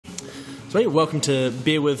Sweet, welcome to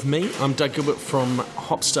Beer With Me. I'm Doug Gilbert from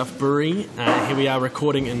Hop Stuff Brewery. Here we are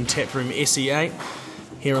recording in Taproom SE8.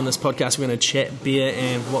 Here on this podcast we're going to chat beer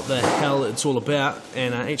and what the hell it's all about.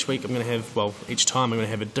 And each week each time I'm going to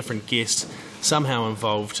have a different guest somehow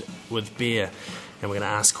involved with beer. And we're going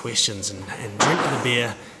to ask questions and drink the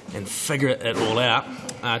beer and figure it all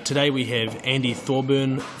out. Today we have Andy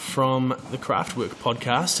Thorburn from the Craftwork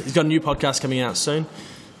podcast. He's got a new podcast coming out soon.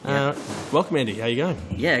 Welcome, Andy. How you going?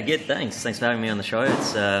 Yeah, good. Thanks for having me on the show.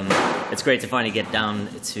 It's great to finally get down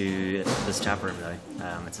to this taproom, though.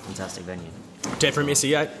 It's a fantastic venue. Taproom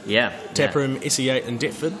SE8. Yeah. Taproom SE8 in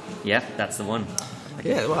Deptford. Yeah, that's the one.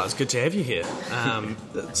 Yeah, well, it's good to have you here.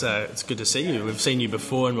 It's good to see you. We've seen you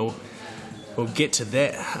before, and we'll get to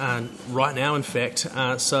that right now. In fact,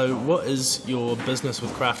 so what is your business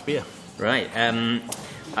with craft beer? Right.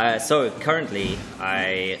 So currently,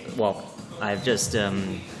 I've just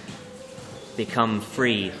become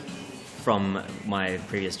free from my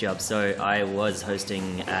previous job. So I was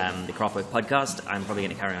hosting the Craftwork podcast. I'm probably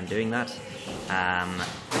going to carry on doing that,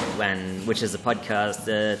 which is a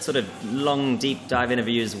podcast, sort of long, deep dive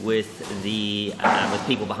interviews with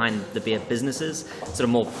people behind the beer businesses, sort of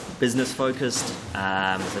more business focused,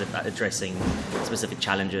 sort of addressing specific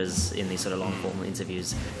challenges in these sort of long form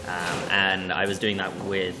interviews. And I was doing that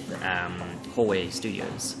with Hallway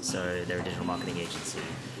Studios, so they're a digital marketing agency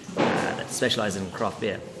that specialises in craft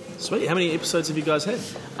beer. Sweet. How many episodes have you guys had?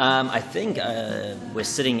 I think we're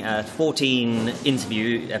sitting at 14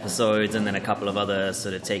 interview episodes and then a couple of other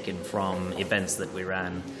sort of taken from events that we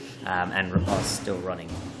ran and are still running.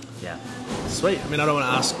 Yeah. Sweet. I mean, I don't want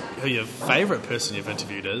to ask who your favourite person you've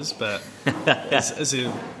interviewed is, but is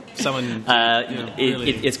there someone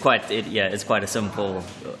really... It's quite a simple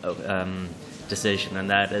decision, and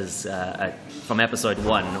that is from episode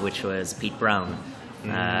 1, which was Pete Brown,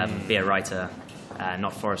 beer writer.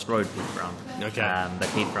 Not Forest Road Pete Brown, but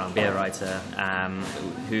Pete Brown, beer writer,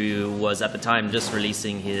 who was at the time just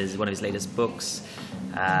releasing one of his latest books,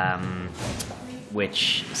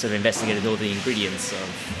 which sort of investigated all the ingredients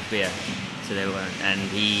of beer. So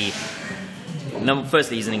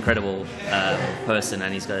firstly, he's an incredible person,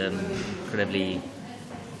 and he's got an incredibly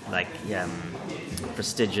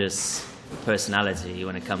prestigious personality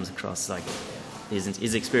when it comes across like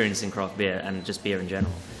his experience in craft beer and just beer in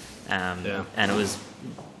general. And it was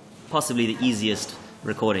possibly the easiest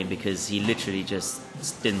recording because he literally just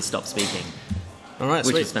didn't stop speaking. All right,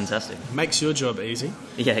 which sweet. is fantastic. Makes your job easy.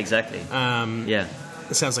 Yeah, exactly. It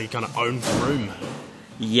sounds like you kind of own the room.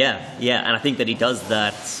 Yeah, and I think that he does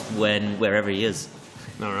that wherever he is.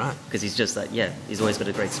 All right. Because he's just he's always got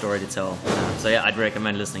a great story to tell. I'd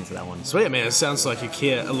recommend listening to that one. Sweet, man. It sounds like you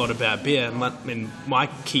care a lot about beer. My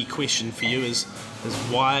key question for you is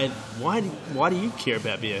why do you care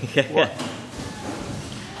about beer?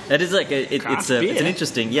 That is it's an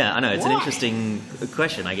interesting, I know, it's an interesting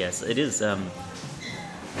question, I guess. It is, I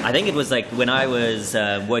think it was like when I was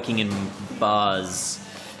working in bars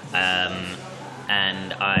and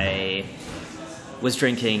I was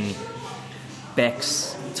drinking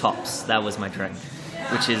Beck's Tops. That was my drink,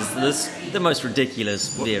 which is the most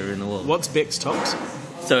ridiculous beer in the world. What's Beck's Tops?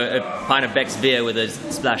 So a pint of Beck's beer with a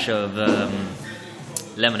splash of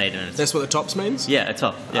lemonade in it. That's what the tops means? Yeah, a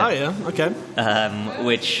top. Yeah. Oh, yeah, okay.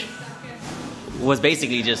 Which was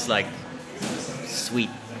basically just like sweet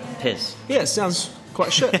piss. Yeah, it sounds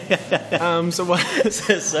quite shit. So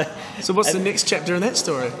what's the next chapter in that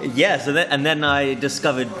story? Yeah, and then I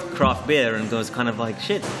discovered craft beer and was kind of like,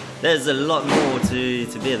 shit, there's a lot more to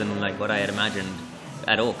beer than like what I had imagined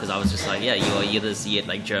at all, because I was just like, you either get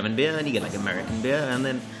like German beer and you get like American beer and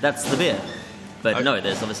then that's the beer. But no,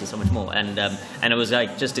 there's obviously so much more, and it was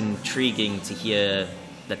like just intriguing to hear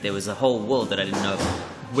that there was a whole world that I didn't know about.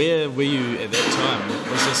 Where were you at that time?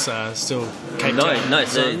 Was this still Cape Town? No.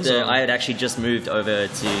 So I had actually just moved over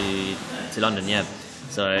to London. Yeah.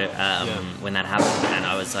 So when that happened, and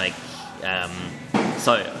I was like,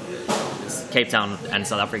 Cape Town and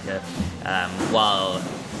South Africa, while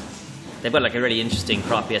they've got like a really interesting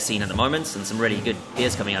craft beer scene at the moment, and some really good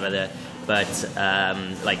beers coming out of there, but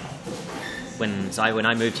when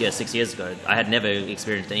I moved here 6 years ago, I had never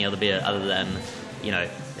experienced any other beer other than,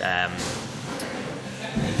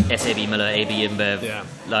 SAB Miller, AB InBev,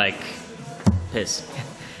 like piss.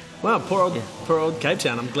 Wow, poor old Cape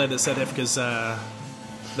Town. I'm glad that South Africa's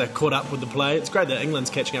they're caught up with the play. It's great that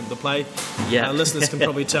England's catching up with the play. Yeah. Listeners can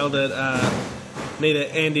probably tell that neither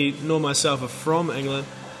Andy nor myself are from England.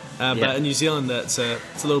 But in New Zealand, it's a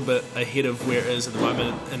little bit ahead of where it is at the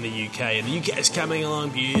moment in the UK. And the UK is coming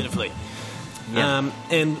along beautifully.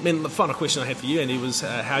 And then the final question I had for you, Andy, was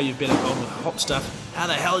how you've been involved with Hop Stuff. How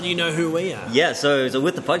the hell do you know who we are? Yeah, so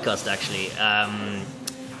with the podcast actually,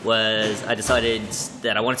 I decided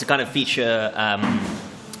that I wanted to kind of feature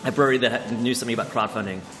a brewery that knew something about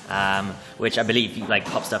crowdfunding, which I believe like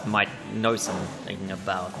Hop Stuff might know something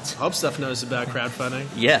about. Hop Stuff knows about crowdfunding.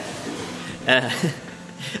 Yeah.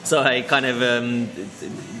 So I kind of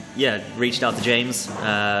reached out to James,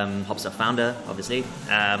 Hop Stuff founder, obviously,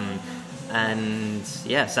 and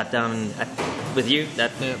sat down with you.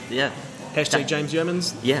 Hashtag James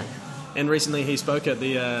Yeomans. Yeah. And recently he spoke at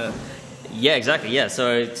the. Yeah, exactly. Yeah,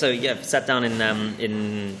 so sat down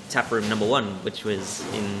in tap room number 1, which was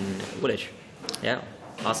in Woolwich. Yeah,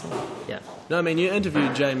 Arsenal. Yeah. No, I mean you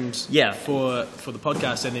interviewed James. Yeah. For the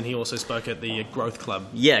podcast, and then he also spoke at the Growth Club.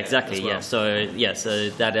 Yeah, exactly. Well. So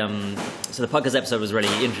that so the podcast episode was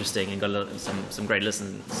really interesting and got some great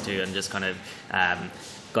listens to, and just kind of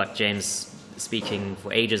got James speaking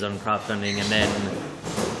for ages on crowdfunding, and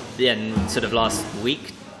then sort of last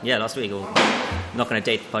week. Or I'm not going to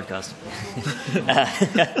date the podcast.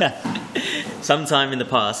 Sometime in the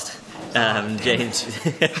past, James.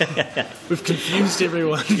 We've confused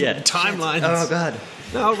everyone. Yeah. Timelines. Oh God.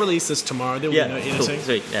 No, I'll release this tomorrow. There will be no editing. Cool.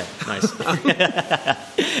 Sweet. Yeah, nice.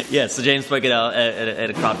 Yeah. So James spoke at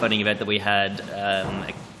a crowdfunding event that we had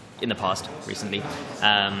in the past recently,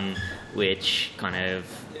 which kind of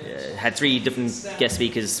had 3 different guest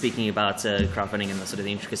speakers speaking about crowdfunding and the sort of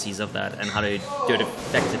the intricacies of that and how to do it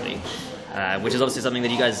effectively, which is obviously something that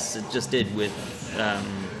you guys just did with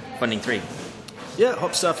Funding 3. Yeah,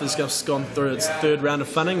 Hop Stuff has just gone through its 3rd round of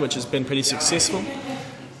funding, which has been pretty successful.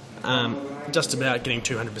 Just about getting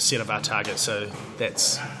 200% of our target, so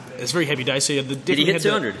it's a very happy day. So did you hit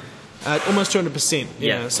 200? Almost 200%.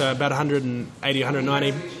 Yeah, so about 180,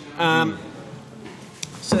 190.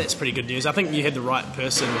 So that's pretty good news. I think you had the right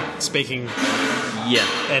person speaking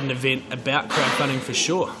at an event about crowdfunding for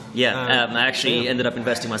sure. Yeah, I actually ended up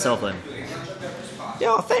investing myself then.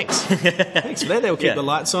 Yeah, thanks. Thanks for that. They'll keep the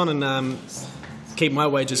lights on and keep my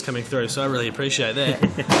wages coming through, so I really appreciate that.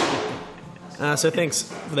 So thanks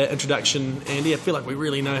for that introduction, Andy. I feel like we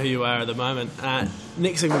really know who you are at the moment.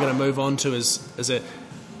 Next thing we're going to move on to is a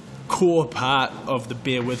core part of the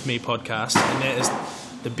Beer With Me podcast, and that is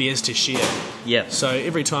the beers to share. Yeah. So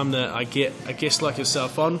every time that I get a guest like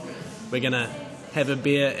yourself on, we're going to have a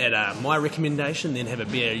beer at my recommendation, then have a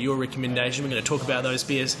beer at your recommendation. We're going to talk about those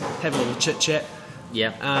beers, have a little chit-chat,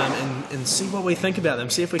 and see what we think about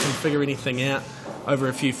them, see if we can figure anything out over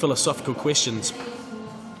a few philosophical questions.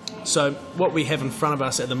 So what we have in front of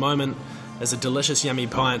us at the moment is a delicious, yummy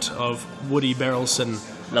pint of Woody Barrelson.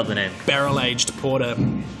 Love the name. Barrel-aged porter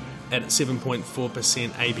at 7.4%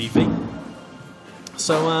 ABV.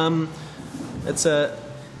 So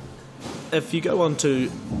if you go onto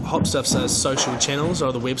Hop Stuff's social channels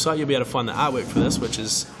or the website, you'll be able to find the artwork for this, which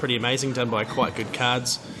is pretty amazing, done by Quite Good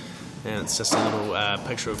Cards, and it's just a little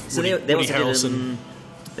picture of Woody Harrelson.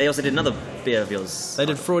 They also did another beer of yours. They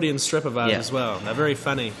did Freudian Strip of ours as well. They're very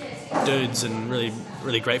funny dudes and really,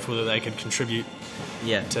 really grateful that they could contribute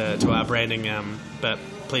to our branding. But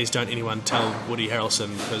please don't anyone tell Woody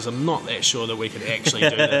Harrelson, because I'm not that sure that we could actually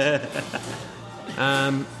do this.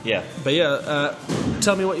 But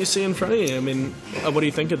tell me what you see in front of you. I mean, what do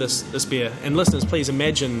you think of this beer? And listeners, please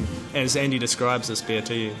imagine as Andy describes this beer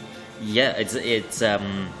to you. Yeah, it's.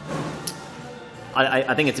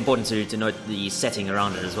 I think it's important to note the setting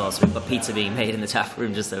around it as well. So we've got pizza being made in the tap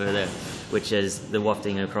room just over there, which is the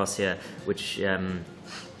wafting across here, which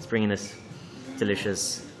is bringing this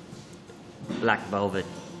delicious black velvet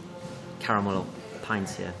caramel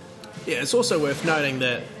pints here. Yeah, it's also worth noting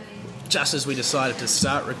that just as we decided to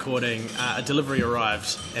start recording, a delivery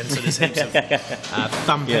arrived, and so there's heaps of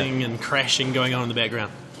thumping and crashing going on in the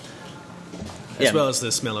background, as well as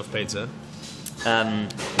the smell of pizza.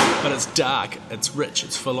 But it's dark, it's rich,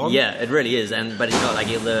 it's full on. Yeah, it really is, but it's not like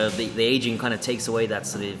the aging kind of takes away that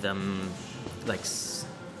sort of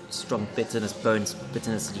strong bitterness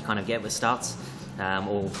that you kind of get with stouts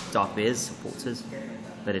or dark beers, porters.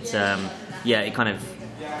 But it's it kind of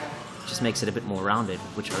just makes it a bit more rounded,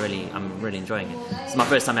 which I'm really enjoying it. It's my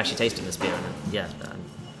first time actually tasting this beer, and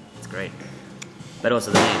it's great. But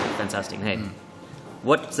also the name, fantastic name.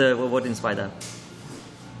 What inspired that?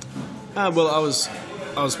 Well, I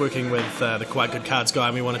was working with the Quite Good Cards guy,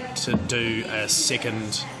 and we wanted to do a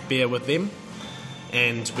second beer with them,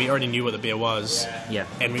 and we already knew what the beer was. Yeah.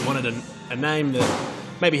 And we wanted a name that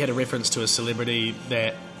maybe had a reference to a celebrity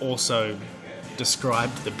that also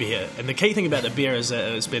described the beer. And the key thing about the beer is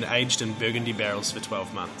that it's been aged in Burgundy barrels for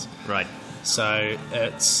 12 months. Right. So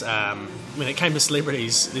it's when it came to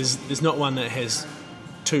celebrities, there's not one that has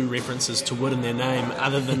two references to wood in their name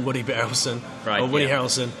other than Woody Barrelson or Woody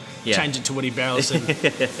Harrelson. Change it to Woody Barrelson,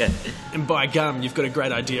 and by gum, you've got a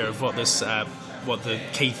great idea of what this, what the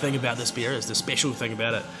key thing about this beer is. The special thing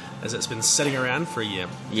about it is it's been sitting around for a year.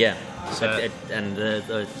 Yeah, so, and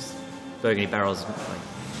the Burgundy barrels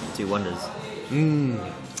do wonders.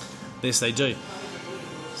 Yes, they do.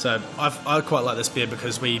 So I quite like this beer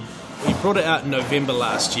because we brought it out in November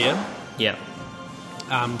last year. Yeah.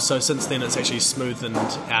 So since then, it's actually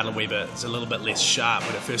smoothened out a wee bit. It's a little bit less sharp.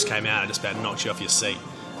 When it first came out, it just about knocked you off your seat.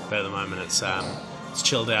 But at the moment, it's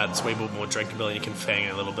chilled out. It's a wee bit more drinkable, and you can fang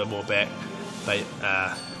it a little bit more back, but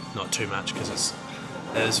not too much because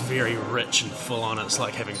it is very rich and full on. It's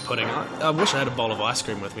like having pudding. I wish I had a bowl of ice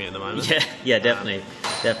cream with me at the moment. Yeah, definitely.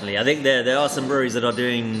 I think there are some breweries that are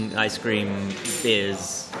doing ice cream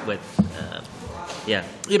beers with. Yeah,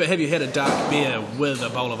 but have you had a dark beer with a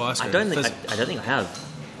bowl of ice cream? I don't think I have.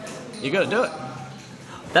 You got to do it.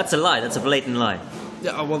 That's a lie. That's a blatant lie.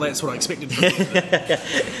 Yeah, well, that's what I expected.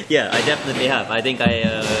 Yeah, I definitely have. I think I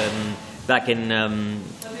back in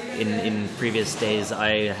previous days,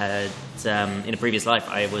 I had in a previous life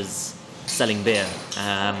I was selling beer,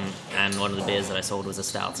 and one of the beers that I sold was a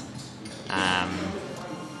stout,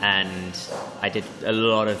 and I did a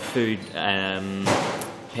lot of food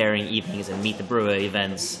pairing evenings and meet the brewer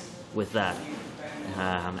events with that,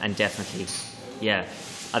 and definitely, yeah,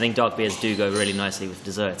 I think dark beers do go really nicely with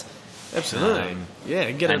dessert. Absolutely.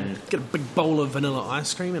 Get a big bowl of vanilla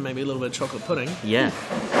ice cream and maybe a little bit of chocolate pudding. Yeah,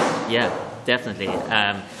 definitely.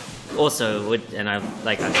 Also, this is my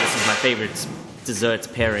favourite dessert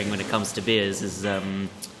pairing when it comes to beers is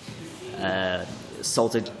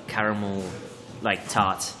salted caramel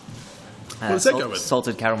tart. What does that go with?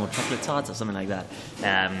 Salted caramel chocolate tart or something like that.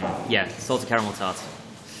 Salted caramel tart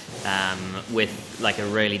with a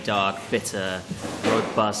really dark, bitter,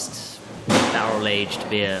 robust, barrel-aged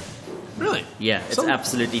beer. Really? Yeah, it's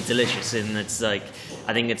absolutely delicious, and it's I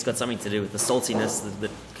think it's got something to do with the saltiness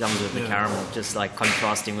that comes with the caramel, just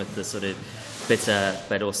contrasting with the sort of bitter,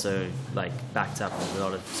 but also backed up with a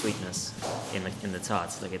lot of sweetness in the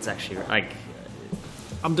tarts. It's actually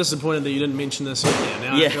I'm disappointed that you didn't mention this earlier.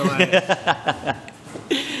 Now I feel like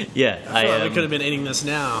I feel like we could have been eating this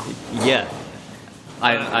now. Yeah,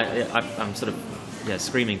 I'm sort of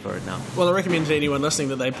screaming for it now. Well, I recommend to anyone listening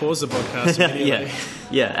that they pause the podcast immediately.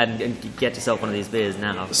 and get yourself one of these beers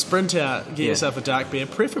now. Sprint out, get yourself a dark beer,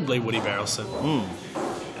 preferably Woody Barrelson.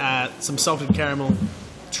 Some salted caramel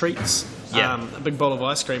treats, a big bowl of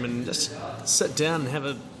ice cream, and just sit down and have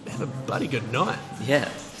a bloody good night. Yeah.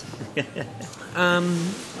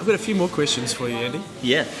 I've got a few more questions for you, Andy.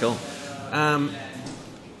 Yeah, cool.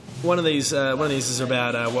 One of these is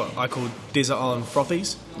about what I call desert island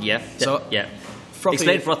frothies. Yeah. Frothy,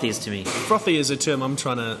 explain frothies to me. Frothy is a term I'm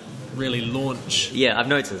trying to really launch. Yeah, I've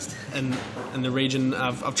noticed. In the region,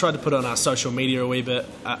 I've tried to put it on our social media a wee bit.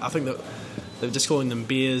 I think that they're just calling them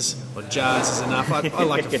beers or jars is enough. I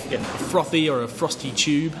like a frothy or a frosty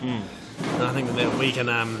tube. And I think that we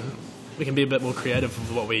can be a bit more creative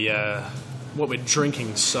with what we're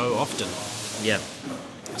drinking so often. Yeah.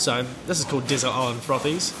 So this is called Desert Island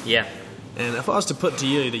Frothies. Yeah. And if I was to put to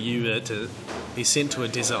you that you were to be sent to a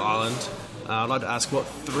desert island, I'd like to ask what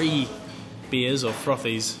 3 beers or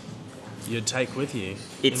frothies you'd take with you.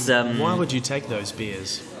 Why would you take those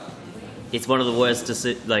beers? It's one of the worst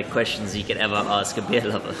questions you could ever ask a beer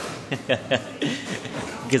lover.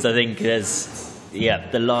 Because I think there's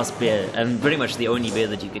the last beer and pretty much the only beer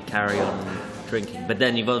that you could carry on drinking. But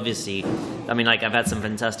then you've obviously, I've had some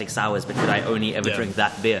fantastic sours, but could I only ever drink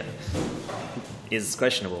that beer? Is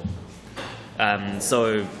questionable.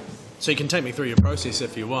 So you can take me through your process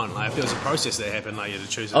if you want. If there was a process that happened, you had to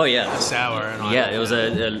choose a sour. And it was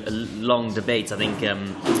a long debate. I think.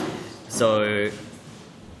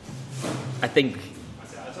 I think.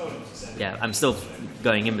 Yeah, I'm still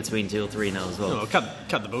going in between 2 or 3 now as well. Oh, cut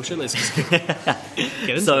the bullshit. Let's just get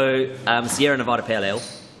into So Sierra Nevada Pale Ale,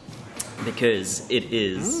 because it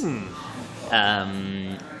is.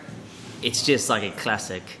 It's just like a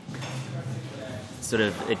classic sort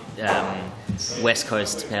of West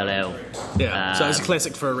Coast Pale Ale. Yeah, so it's a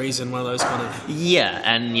classic for a reason, one of those kind of... Yeah,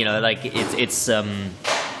 and,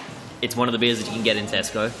 it's one of the beers that you can get in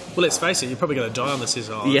Tesco. Well, let's face it, you're probably going to die on this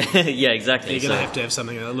desert island. Yeah, exactly. You're going to have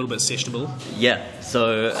something a little bit sessionable. Yeah,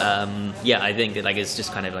 so, I think that, it's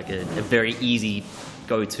just kind of like a very easy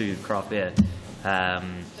go-to craft beer.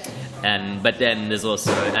 But then there's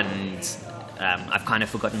also... I've kind of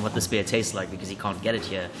forgotten what this beer tastes like because you can't get it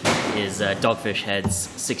here, is Dogfish Head's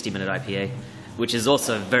 60-minute IPA, which is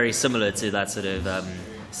also very similar to that sort of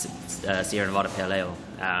Sierra Nevada Pale Ale,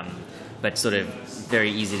 but sort of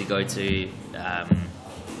very easy to go to,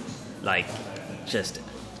 like just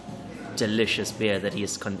delicious beer that he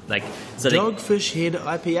is Dogfish Head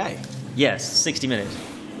IPA. Yes, 60 Minute.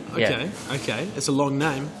 Okay, okay. It's a long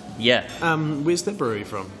name. Yeah. Where's that brewery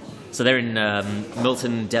from? So they're in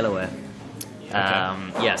Milton, Delaware.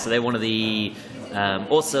 Okay. So they're one of the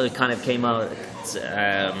also kind of came out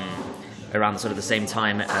around sort of the same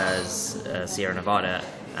time as Sierra Nevada,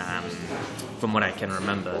 from what I can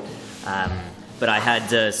remember. But I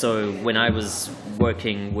had so when I was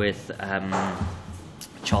working with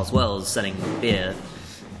Charles Wells selling beer,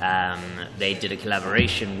 they did a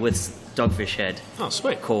collaboration with Dogfish Head. Oh,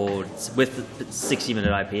 sweet. Called with 60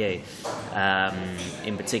 Minute IPA,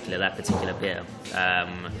 in particular, that particular beer.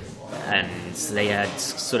 And they had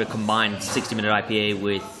sort of combined 60 Minute IPA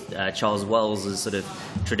with Charles Wells' sort of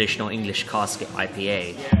traditional English cask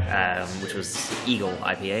IPA, which was Eagle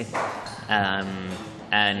IPA.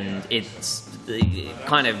 And it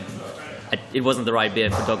wasn't the right beer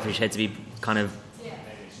for Dogfish Head to be kind of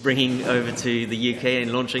bringing over to the UK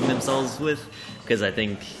and launching themselves with, because I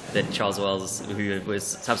think that Charles Wells, who was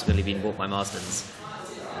subsequently being bought by Marston's,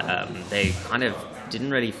 they kind of didn't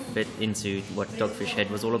really fit into what Dogfish Head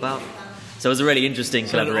was all about. So it was a really interesting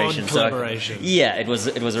collaboration. An odd collaboration. Yeah, it was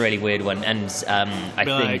a really weird one, and I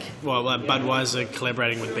think like Budweiser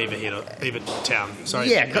collaborating with Beaver Town. Sorry.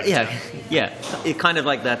 Yeah. It kind of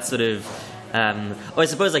like that sort of. I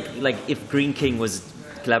suppose like if Green King was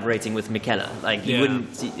collaborating with Mikkeller, like you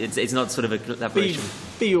wouldn't. It's not sort of a collaboration.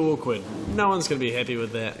 Be awkward. No one's going to be happy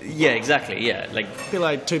with that. Yeah, exactly. Yeah, like be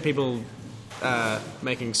like two people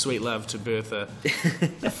making sweet love to birth a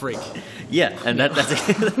freak. Yeah, and that's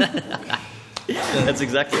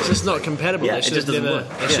exactly. It's just not compatible. Yeah, they should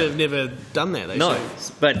have never done that.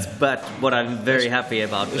 But what I'm very happy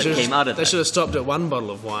about that came out of that. They should have stopped at one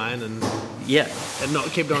bottle of wine and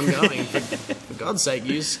not kept on going. For God's sake,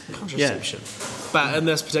 use contraception. But in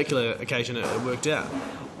this particular occasion, it worked out.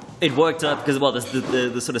 It worked out because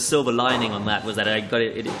the sort of silver lining on that was that I got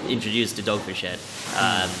it introduced to Dogfish Head,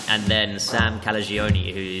 and then Sam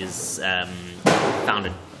Calagione, who is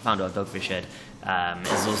founder of Dogfish Head.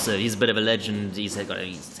 He's a bit of a legend. He's had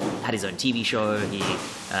his own TV show.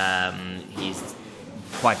 He's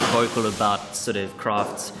quite vocal about sort of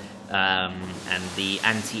craft and the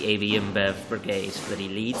anti-AV InBev brigade that he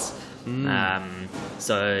leads.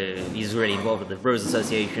 So he's really involved with the Brewers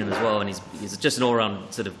Association as well, and he's just an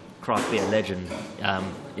all-round sort of craft beer legend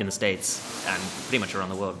in the States and pretty much around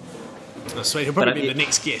the world. Oh, sweet. He'll probably be the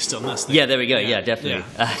next guest on this thing. Yeah, there we go. Yeah, definitely.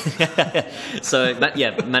 Yeah. So,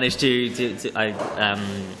 managed to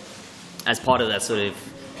as part of that sort of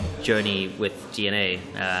journey with GNA,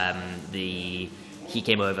 he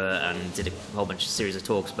came over and did a whole series of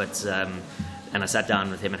talks, but and I sat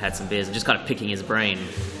down with him and had some beers and just kind of picking his brain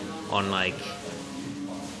on like,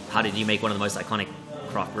 how did you make one of the most iconic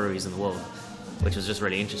craft breweries in the world, which was just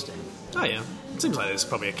really interesting. Oh yeah, it seems like there's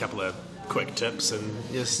probably a couple of quick tips and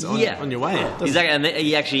just on your way. Exactly, and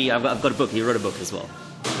I've got a book. He wrote a book as well,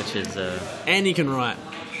 which is and he can write.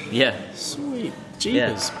 Yeah, sweet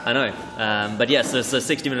jeepers. Yeah, I know. But yeah, so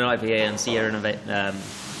 60 Minute IPA and Sierra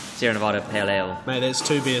Nevada Pale Ale. Mate, that's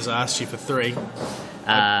 2 beers. I asked you for 3.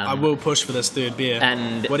 I will push for this 3rd beer.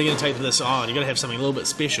 And what are you going to take for this on? You're going to have something a little bit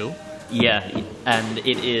special. Yeah, and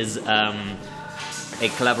it is a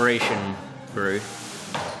collaboration brew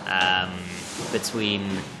between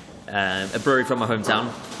a brewery from my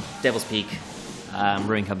hometown, Devil's Peak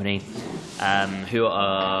Brewing Company, who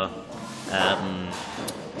are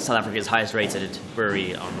South Africa's highest rated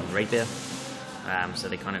brewery on Rate Beer. So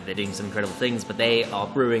they're doing some incredible things, but they are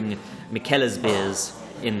brewing Mikkeller's beers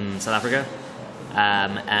in South Africa,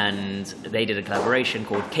 and they did a collaboration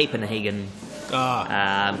called Copenhagen.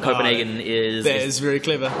 Copenhagen is very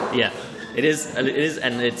clever. Yeah, it is,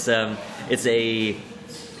 and it's a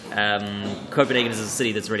Copenhagen is a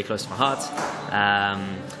city that's really close to my heart.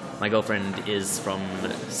 My girlfriend is from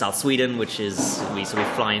South Sweden, we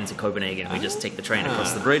fly into Copenhagen. We just take the train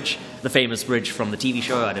across the bridge, the famous bridge from the TV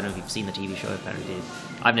show. I don't know if you've seen the TV show. Apparently,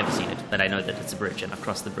 I've never seen it, but I know that it's a bridge, and I've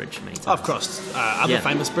crossed the bridge many times. I've crossed other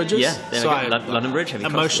famous bridges. Yeah, there we go. London Bridge. Have you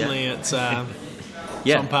emotionally, it's on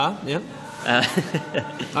par. Yeah.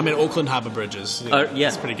 I mean, Auckland Harbour bridges.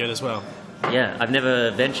 It's pretty good as well. Yeah, I've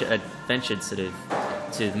never ventured sort of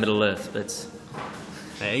to the Middle Earth, but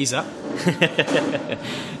ease up.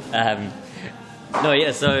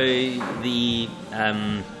 So the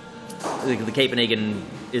Copenhagen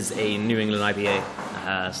is a New England IPA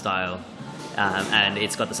style, and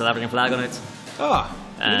it's got the South African flag on it. Oh,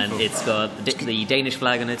 and beautiful. It's got the Danish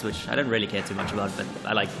flag on it, which I don't really care too much about, but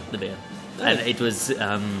I like the beer. Oh. And it was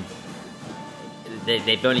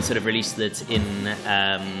they've only sort of released it in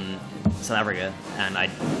South Africa, and I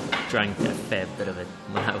drank a fair bit of it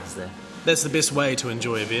when I was there. That's the best way to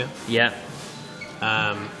enjoy a beer, Yeah,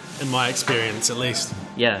 in my experience at least.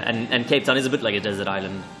 yeah, and Cape Town is a bit like a desert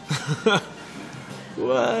island.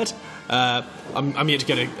 What? I'm yet to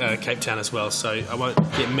go to Cape Town as well, so I won't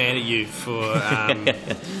get mad at you for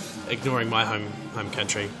ignoring my home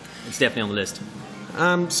country. It's definitely on the list.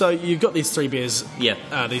 So you've got these 3 beers,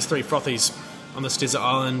 Yeah. these 3 frothies on this desert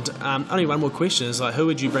island. Only one more question is who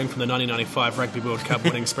would you bring from the 1995 Rugby World Cup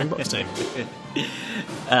winning Springboks team?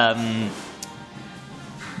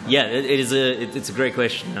 Yeah, it's a great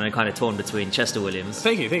question, and I'm kind of torn between Chester Williams.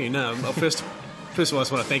 Thank you. No, well, first of all, I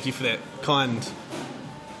just want to thank you for that kind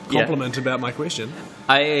compliment about my question.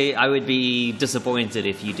 I would be disappointed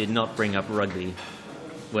if you did not bring up rugby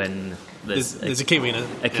when There's a Kiwi in it.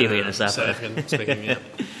 A Kiwi in a South African speaking, yeah.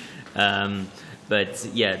 But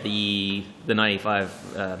yeah, the 95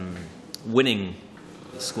 winning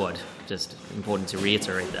squad. Just important to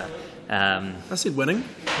reiterate that. I said winning.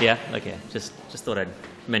 Yeah, okay. Just thought I'd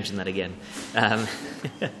mention that again.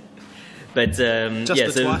 But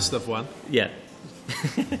Twice they've won. Yeah.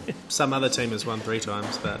 Some other team has won 3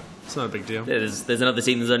 times, but it's not a big deal. There's another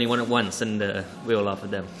team that's only won it once, and we all laugh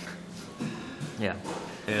at them. Yeah.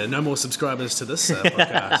 No more subscribers to this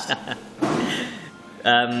podcast.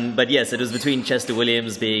 But yes, it was between Chester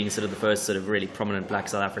Williams being sort of the first sort of really prominent black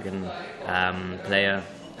South African player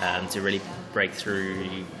to really break through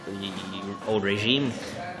the old regime.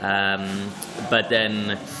 But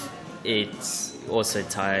then it's also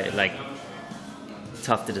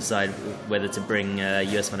tough to decide whether to bring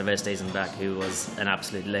US van der Westhuizen back, who was an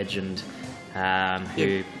absolute legend,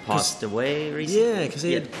 who passed away recently. Yeah, because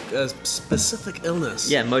he had a specific illness.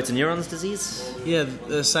 Yeah, motor neurons disease. Yeah,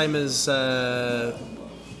 the same as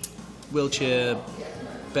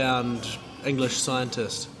wheelchair-bound English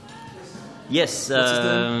scientist. Yes, What's his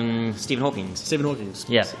name? Stephen Hawking. Stephen Hawking.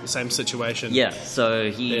 Yeah. Same situation. Yeah, so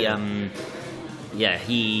he... Yeah.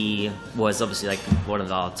 He was obviously like one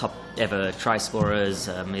of our top ever try scorers.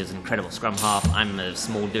 He was an incredible scrum half. I'm a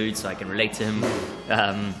small dude, so I can relate to him.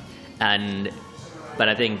 But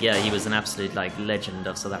I think he was an absolute legend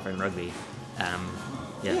of South African rugby.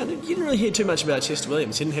 Yeah, you didn't really hear too much about Chester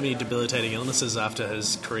Williams. He didn't have any debilitating illnesses after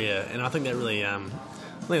his career, and I think that really, I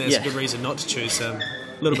think that's a good reason not to choose him.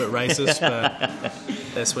 A little bit racist, but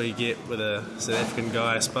that's what you get with a South African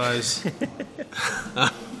guy, I suppose.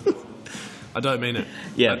 I don't mean it.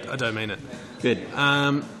 Yeah. I don't mean it. Good.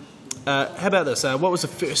 How about this? What was the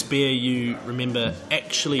first beer you remember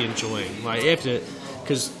actually enjoying?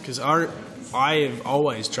 Because I have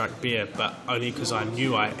always drunk beer, but only because I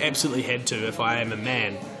knew I absolutely had to if I am a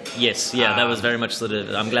man. Yes, that was very much sort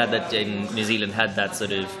of... I'm glad that in New Zealand had that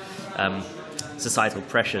sort of societal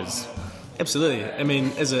pressures. Absolutely. I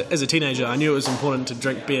mean, as a teenager, I knew it was important to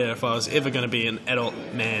drink beer if I was ever going to be an adult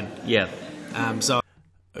man. Yeah.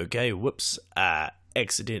 Okay, whoops.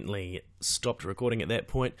 Accidentally stopped recording at that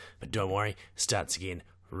point, but don't worry, starts again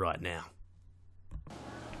right now.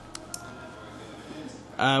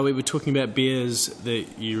 We were talking about beers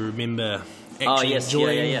that you remember actually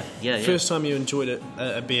enjoying. Yeah. First time you enjoyed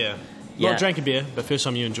a beer. Yeah. Not drank a beer, but first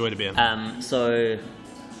time you enjoyed a beer. So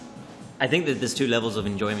I think that there's 2 levels of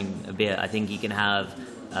enjoying a beer. I think you can have...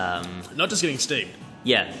 Not just getting steamed.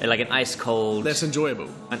 Yeah, like an ice cold... That's enjoyable.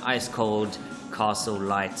 An ice cold Castle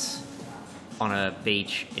Light on a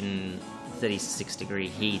beach in 36-degree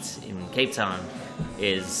heat in Cape Town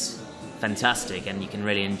is fantastic, and you can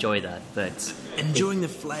really enjoy that. But enjoying the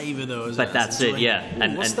flavour, though. But that's it, yeah.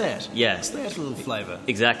 Ooh, what's that? Yeah, what's that little flavour?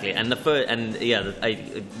 Exactly, and I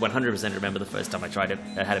 100% remember the first time I tried it.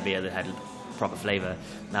 I had a beer that had proper flavour,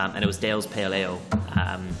 and it was Dale's Pale Ale,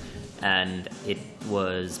 and it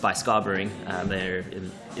was by Scarborough. They're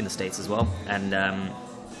in the States as well, and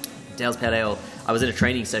Dale's Pale Ale. I was in a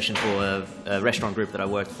training session for a restaurant group that I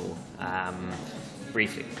worked for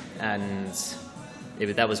briefly, and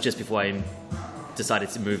that was just before I decided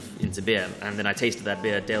to move into beer. And then I tasted that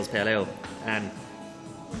beer, Dale's Pale Ale, and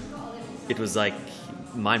it was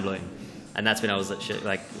mind blowing. And that's when I was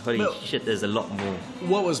holy shit, there's a lot more.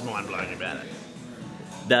 What was mind blowing about it?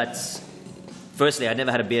 That's firstly, I never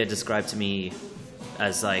had a beer described to me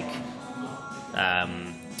as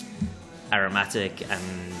aromatic and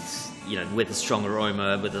with a strong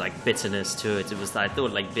aroma, with bitterness to it. It was I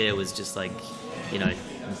thought beer was just the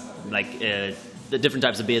different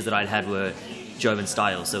types of beers that I'd had were German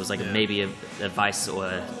style. So it was maybe a Weiss or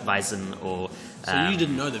a Weizen or. So you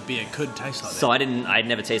didn't know that beer could taste like that. So I'd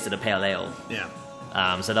never tasted a pale ale. Yeah.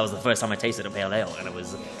 So that was the first time I tasted a pale ale, and it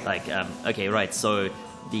was okay, right. So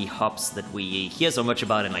the hops that we hear so much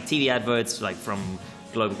about in TV adverts, from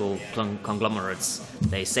global conglomerates,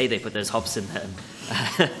 they say they put those hops in them.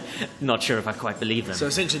 Not sure if I quite believe them. So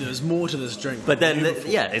essentially, there's more to this drink. But then,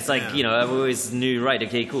 it's like, I always knew, right,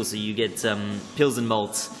 okay, cool, so you get Pilsen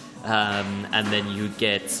malt, and then you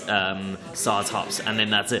get SARS hops, and then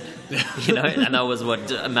that's it. And that was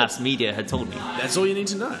what mass media had told me. That's all you need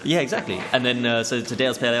to know. Yeah, exactly. And then, so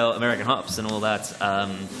Dale's Pale Ale, American hops, and all that,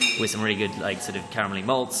 with some really good, like, sort of caramelly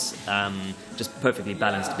malts, just perfectly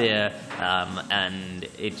balanced beer, and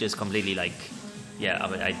it just completely, like,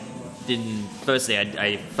 I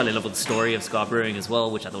fell in love with the story of Scar Brewing as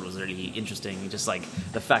well, which I thought was really interesting. Just like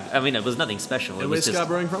the fact, it was nothing special. And where's Scar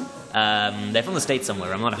Brewing from? They're from the States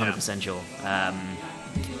somewhere. I'm not 100% sure.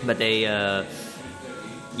 But they,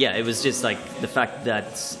 it was just like the fact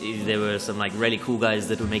that there were some like really cool guys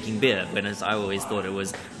that were making beer. Whereas I always thought it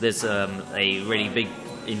was this a really big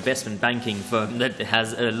investment banking firm that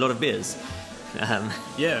has a lot of beers.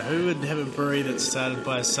 Who would have a brewery that's started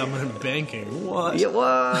by someone in banking? What? Yeah, what?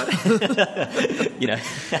 I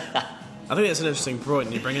think that's an interesting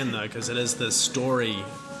point you bring in, though, because it is the story.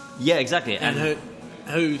 Yeah, exactly. And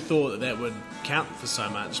who thought that would count for so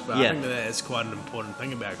much? But I think that is quite an important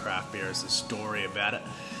thing about craft beer, is the story about it.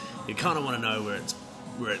 You kind of want to know where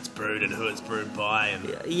it's brewed and who it's brewed by, and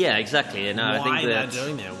exactly. And why I think they're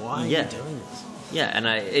doing that. Why are you doing this? Yeah, and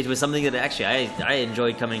it was something that actually I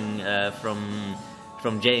enjoyed coming from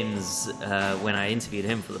James when I interviewed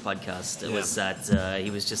him for the podcast. It was that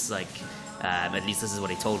he was just like, at least this is what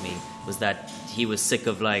he told me, was that he was sick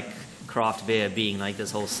of like craft beer being like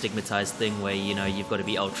this whole stigmatized thing where you've got to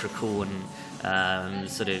be ultra cool and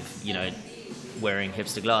sort of wearing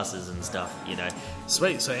hipster glasses and stuff.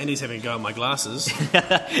 Sweet. So Andy's having a go at my glasses.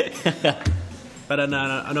 But I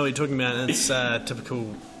know what you're talking about. It's a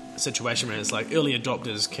typical situation where it's like early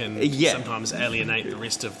adopters can sometimes alienate the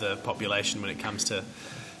rest of the population when it comes to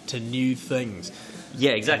new things.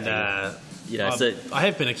 Yeah, exactly. And, I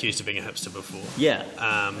have been accused of being a hipster before. Yeah,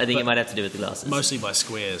 I think it might have to do with the glasses. Mostly by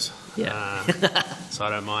squares. Yeah. So I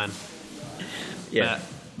don't mind. Yeah.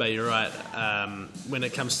 But you're right. When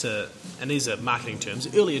it comes to, and these are marketing terms,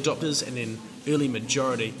 early adopters and then early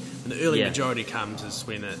majority. And the early majority comes is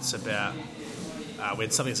when it's about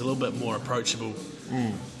when something's a little bit more approachable.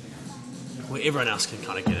 Where everyone else can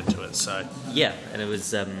kind of get into it. So and it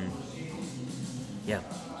was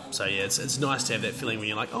So it's nice to have that feeling when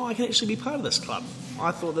you're like, oh, I can actually be part of this club.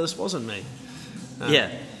 I thought this wasn't me.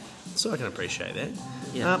 So I can appreciate that.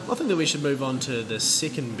 I think that we should move on to the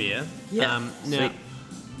second beer. Now,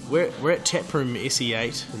 we're at Taproom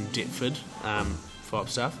SE8 in Deptford for Hop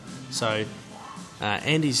Stuff. So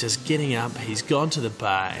Andy's just getting up. He's gone to the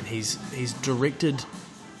bar and he's directed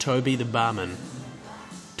Toby the barman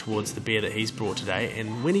towards the beer that he's brought today.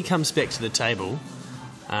 And when he comes back to the table,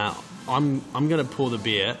 I'm going to pour the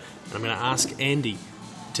beer and I'm going to ask Andy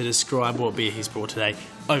to describe what beer he's brought today.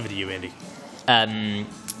 Over to you, Andy.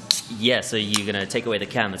 So you're going to take away the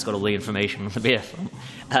can that's got all the information on the beer from.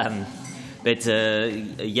 So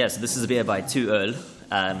this is a beer by Two Earl,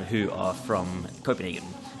 who are from Copenhagen.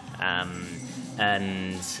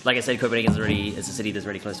 And like I said, Copenhagen is a city that's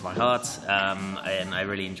really close to my heart, and I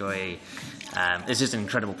really enjoy. It's just an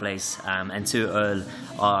incredible place. And Two Earl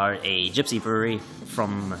are a gypsy brewery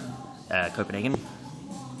from Copenhagen.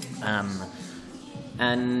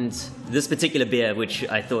 And this particular beer, which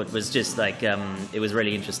I thought was just like, it was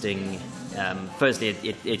really interesting. Firstly,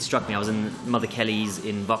 it struck me. I was in Mother Kelly's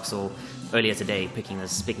in Vauxhall earlier today, picking a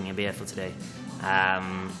beer for today.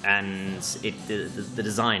 And the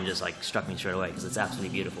design just like struck me straight away because it's absolutely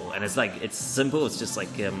beautiful. And it's simple. It's just like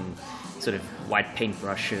sort of white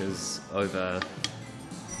paintbrushes over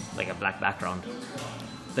like a black background.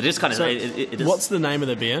 But it's kind of. So what's the name of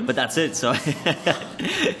the beer? But that's it. So,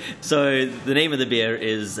 so the name of the beer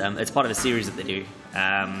is it's part of a series that they do.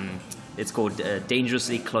 It's called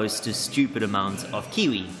Dangerously Close to Stupid Amount of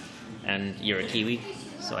Kiwi, and you're a Kiwi,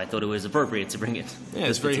 so I thought it was appropriate to bring it. Yeah,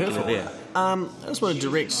 it's very helpful. Beer. I just want to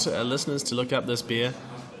direct listeners to look up this beer.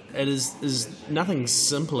 It is nothing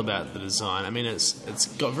simple about the design. I mean, it's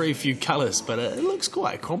got very few colours, but it looks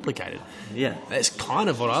quite complicated. Yeah, that's kind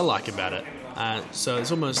of what I like about it. So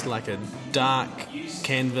it's almost like a dark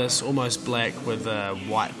canvas, almost black, with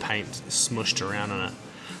white paint smushed around on it.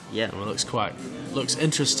 Yeah, and it looks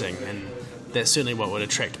interesting, and that's certainly what would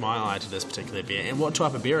attract my eye to this particular beer. And what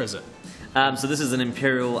type of beer is it? So this is an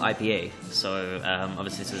Imperial IPA. So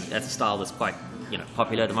obviously it's a style that's quite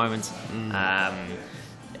popular at the moment.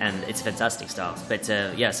 And it's a fantastic style. But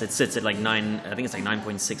so it sits at like 9. I think it's like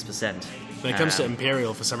 9.6%. When it comes to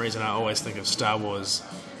Imperial, for some reason, I always think of Star Wars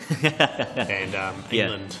and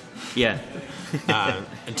England. Yeah.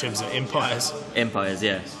 In terms of empires. Empires,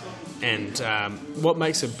 yeah. And what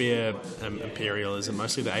makes a beer imperial? Is it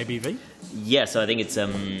mostly the ABV? Yeah, so I think it's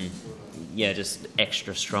just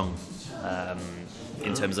extra strong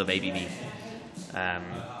in terms of ABV.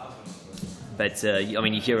 But I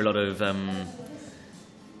mean, you hear a lot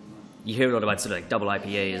about sort of like double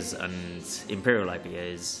IPAs and imperial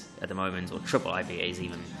IPAs at the moment, or triple IPAs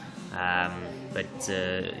even. But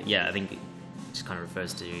I think it just kind of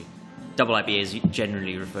refers to double IPAs.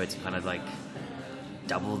 Generally refer to kind of like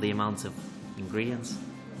double the amount of ingredients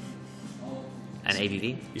and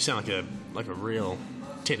ABV. You sound like a real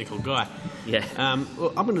technical guy. Yeah.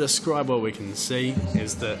 Well, I'm going to describe what we can see.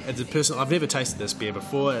 As a person, I've never tasted this beer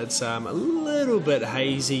before. It's a little bit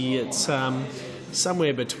hazy. It's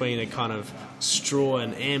somewhere between a kind of straw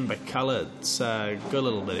and amber colour. It's got a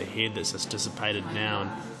little bit of head that's just dissipated now.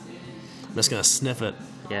 And I'm just going to sniff it.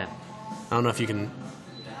 Yeah. I don't know if you can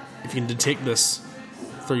detect this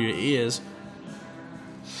through your ears,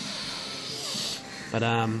 but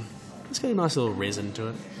it's got a nice little resin to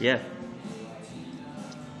it. Yeah.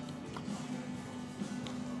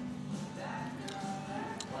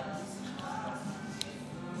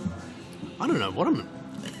 I don't know what I'm.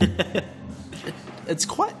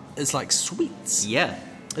 It's like sweets. Yeah.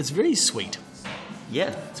 It's very sweet.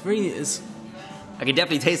 Yeah. I can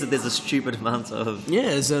definitely taste that there's a stupid amount of...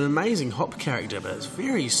 Yeah, it's an amazing hop character, but it's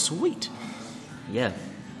very sweet. Yeah.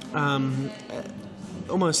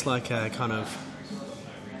 Almost like a kind of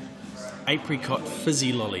apricot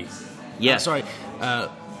fizzy lolly. Yeah.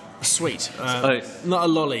 Sweet. Not a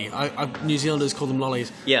lolly. New Zealanders call them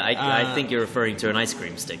lollies. Yeah, I think you're referring to an ice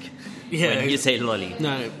cream stick. Yeah. When you say lolly.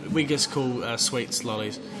 No, we just call sweets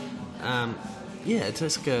lollies. It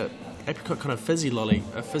tastes like a apricot kind of fizzy lolly,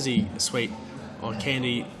 a fizzy sweet or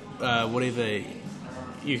candy, whatever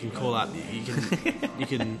you can call up. You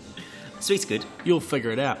can. Sweet's good. You'll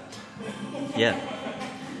figure it out. Yeah.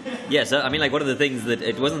 Yeah, so I mean, like, one of the things that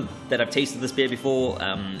it wasn't that I've tasted this beer before.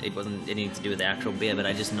 It wasn't anything to do with the actual beer, but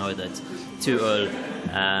I just know that 2 Øl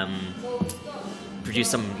produce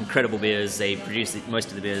some incredible beers. They produce most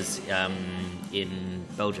of the beers in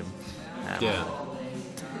Belgium.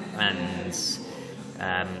 And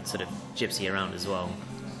sort of gypsy around as well.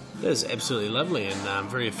 That is absolutely lovely, and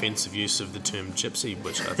very offensive use of the term gypsy,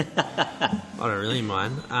 which I don't really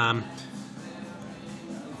mind.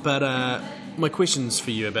 But my question's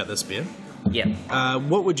for you about this beer. Yeah.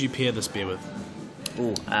 What would you pair this beer with?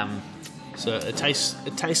 Ooh. So it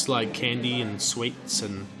tastes like candy and sweets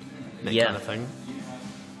and that kind of thing.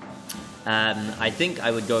 I think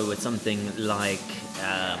I would go with something like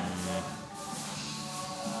a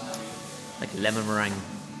lemon meringue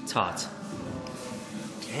tart.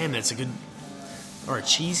 Damn, that's a good... Or a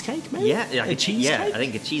cheesecake, maybe? Yeah, a cheesecake? Yeah, I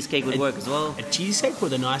think a cheesecake would work as well. A cheesecake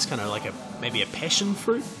with a nice kind of like maybe a passion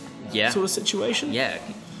fruit sort of situation? Yeah,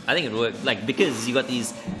 I think it would work. Like, because you got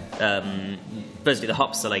these... firstly, the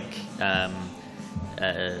hops are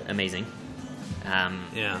amazing.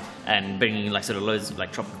 And bringing like sort of loads of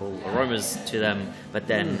like tropical aromas to them, but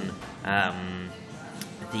then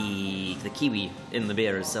the kiwi in the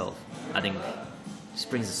beer itself, I think, just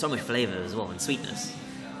brings so much flavour as well and sweetness.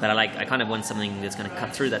 But I kind of want something that's going to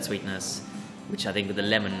cut through that sweetness, which I think with the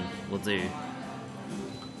lemon will do.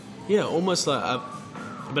 Yeah, almost like a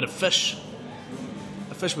bit of fish.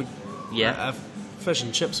 A fish would... Yeah. Fish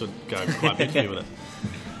and chips would go quite beautifully with it.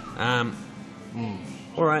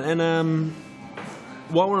 All right, and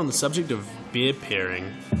while we're on the subject of beer pairing,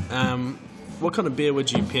 what kind of beer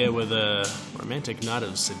would you pair with a romantic night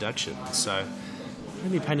of seduction? So,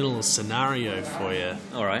 let me paint a little scenario for you.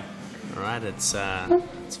 All right. All right, it's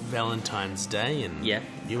Valentine's Day, and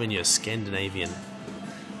you and your Scandinavian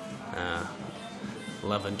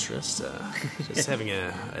love interest just having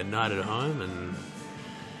a night at home,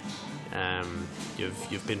 and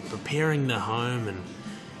you've been preparing the home, and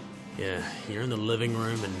you're in the living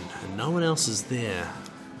room, and no one else is there,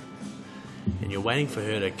 and you're waiting for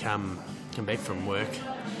her to come back from work.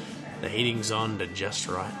 The heating's on to just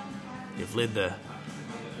right. You've led the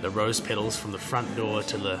rose petals from the front door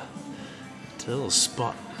to the little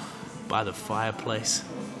spot by the fireplace.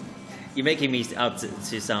 You're making me out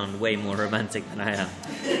to sound way more romantic than I am.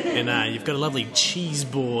 And you've got a lovely cheese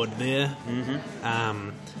board there.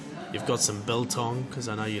 Mm-hmm. You've got some biltong, because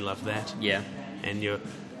I know you love that. Yeah. And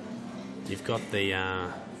you've got the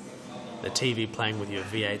TV playing with your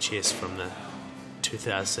VHS from the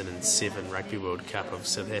 2007 Rugby World Cup of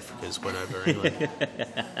South Africa's win over England.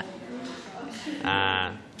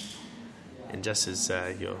 And just as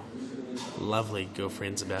your lovely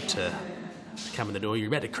girlfriend's about to come in the door, you're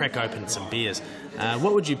about to crack open some beers.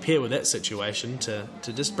 What would you pair with that situation to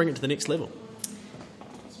just bring it to the next level?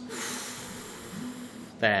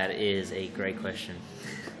 That is a great question.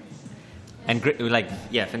 And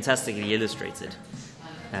fantastically illustrated.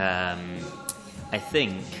 I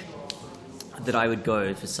think that I would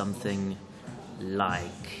go for something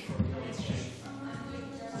like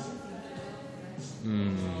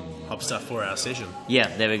Hop Stuff 4-hour session.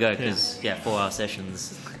 Yeah, there we go. Because 4-hour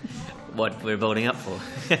sessions, what we're building up for.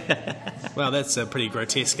 Well, that's a pretty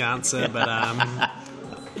grotesque answer, but I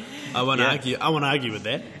won't argue. I won't argue with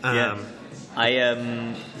that.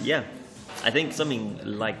 I think something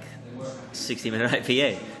like 60-minute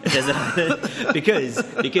IPA because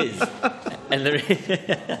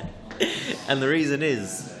and the reason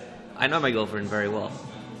is I know my girlfriend very well,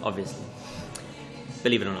 obviously,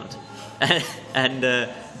 believe it or not, and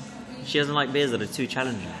she doesn't like beers that are too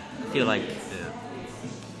challenging. I feel like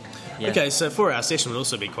Okay, so 4-hour session would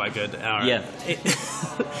also be quite good.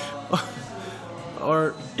 Or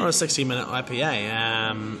a 60-minute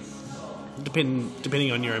IPA.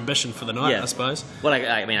 Depending on your ambition for the night, I suppose. Well,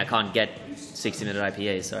 I mean, I can't get 60-minute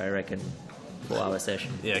IPA, so I reckon 4-hour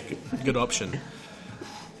session. Yeah, good option.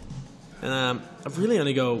 And I've really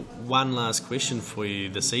only got one last question for you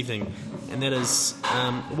this evening, and that is,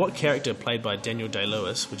 what character played by Daniel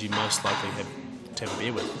Day-Lewis would you most likely have to have a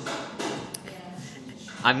beer with?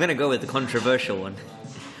 I'm going to go with the controversial one,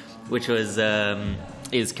 which was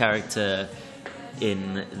his character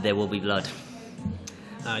in There Will Be Blood.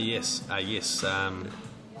 Yes.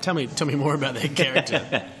 Tell me more about that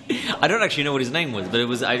character. I don't actually know what his name was, but it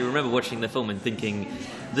was. I remember watching the film and thinking,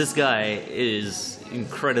 this guy is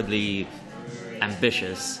incredibly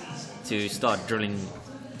ambitious to start drilling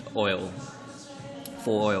oil,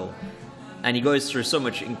 and he goes through so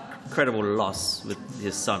much incredible loss with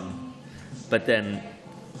his son, but then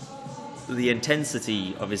the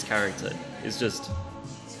intensity of his character is just.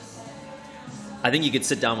 I think you could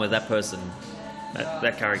sit down with that person.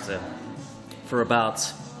 That character for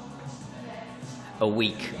about a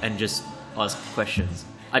week and just ask questions.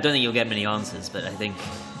 I don't think you'll get many answers, but I think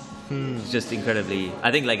it's just incredibly.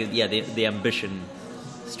 I think the ambition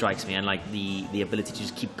strikes me, and like the ability to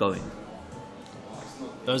just keep going.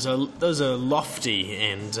 Those are lofty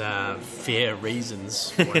and fair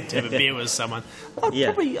reasons for to have a beer with someone.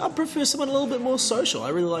 I'd prefer someone a little bit more social. I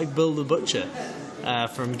really like Bill the Butcher.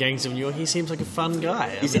 From Gangs of New York, he seems like a fun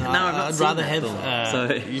guy. I'd rather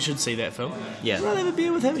have. You should see that film. Yeah, I'd rather have a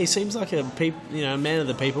beer with him. He seems like a man of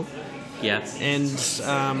the people. Yeah, and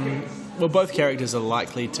both characters are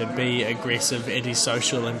likely to be aggressive,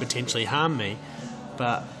 antisocial, and potentially harm me.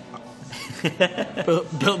 But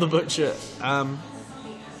Bill the Butcher, at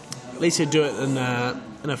least he'd do it in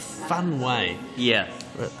a fun way. Yeah,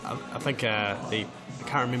 I think I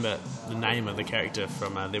can't remember the name of the character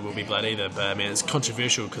from There Will Be Blood either, but I mean it's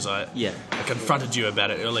controversial because I confronted you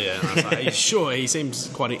about it earlier, and I was like, "Are you sure?" He seems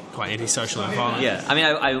quite antisocial and violent. Yeah, I mean,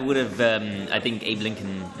 I would have. I think Abe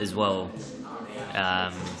Lincoln as well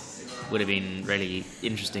would have been really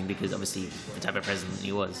interesting because obviously the type of president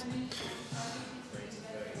he was.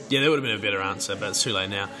 Yeah, that would have been a better answer, but it's too late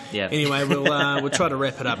now. Yeah. Anyway, we'll try to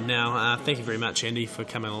wrap it up now. Thank you very much, Andy, for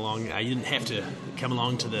coming along. You didn't have to come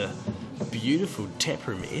along to the beautiful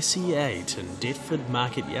taproom SE8 in Deptford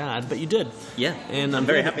Market Yard, but you did. Yeah, and I'm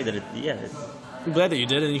very happy that it. Yeah, I'm glad that you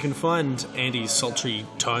did, and you can find Andy's sultry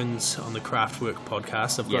tones on the Craftwork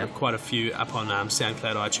podcast. I've got quite a few up on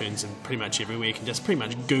SoundCloud, iTunes, and pretty much everywhere. You can just pretty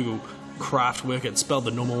much Google Craftwork. It's spelled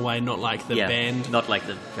the normal way, not like the band, not like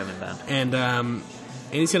the German band. And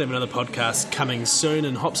he's going to have another podcast coming soon,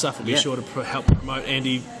 and Hop Stuff will be sure to help promote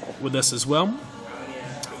Andy with this as well.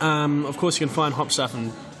 Of course, you can find Hop Stuff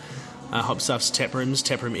and Hop Stuff's taprooms,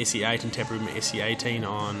 Taproom SE8 and Taproom SE18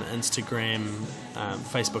 on Instagram,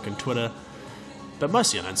 Facebook and Twitter, but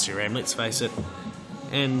mostly on Instagram, let's face it.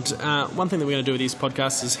 And one thing that we're going to do with these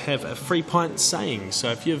podcasts is have a free pint saying. So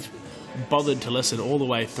if you've bothered to listen all the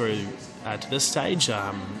way through to this stage,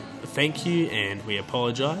 thank you, and we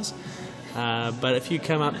apologise. But if you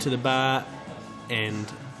come up to the bar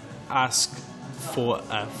and ask for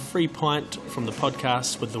a free pint from the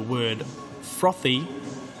podcast with the word frothy,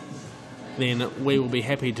 then we will be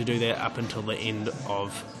happy to do that up until the end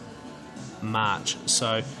of March.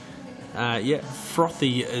 So,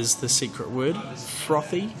 frothy is the secret word,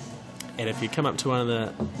 frothy. And if you come up to one of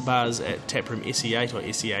the bars at Taproom SE8 or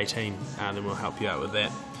SE18, then we'll help you out with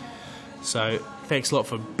that. So, thanks a lot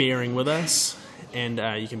for bearing with us, and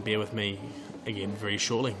you can bear with me again very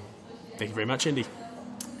shortly. Thank you very much, Andy.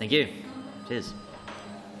 Thank you. Cheers.